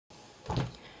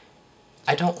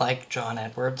I don't like John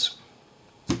Edwards.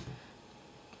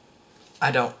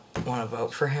 I don't want to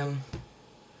vote for him.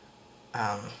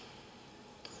 I'm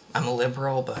a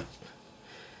liberal, but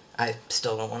I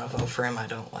still don't want to vote for him. I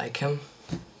don't like him.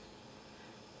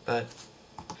 But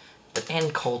Ann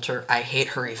Coulter, I hate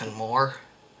her even more.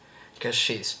 Because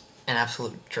she's an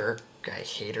absolute jerk. I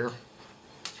hate her.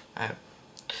 I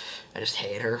just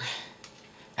hate her.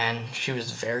 And she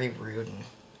was very rude, and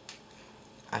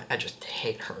I just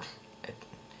hate her.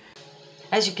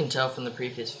 As you can tell from the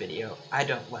previous video, I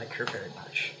don't like her very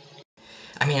much.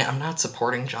 I mean, I'm not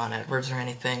supporting John Edwards or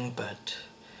anything, but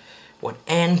what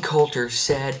Ann Coulter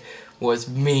said was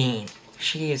mean.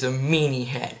 She is a meanie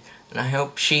head, and I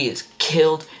hope she is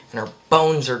killed and her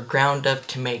bones are ground up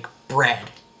to make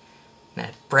bread. And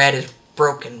that bread is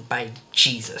broken by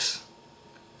Jesus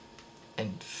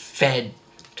and fed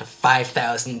to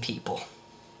 5,000 people.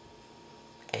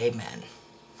 Amen.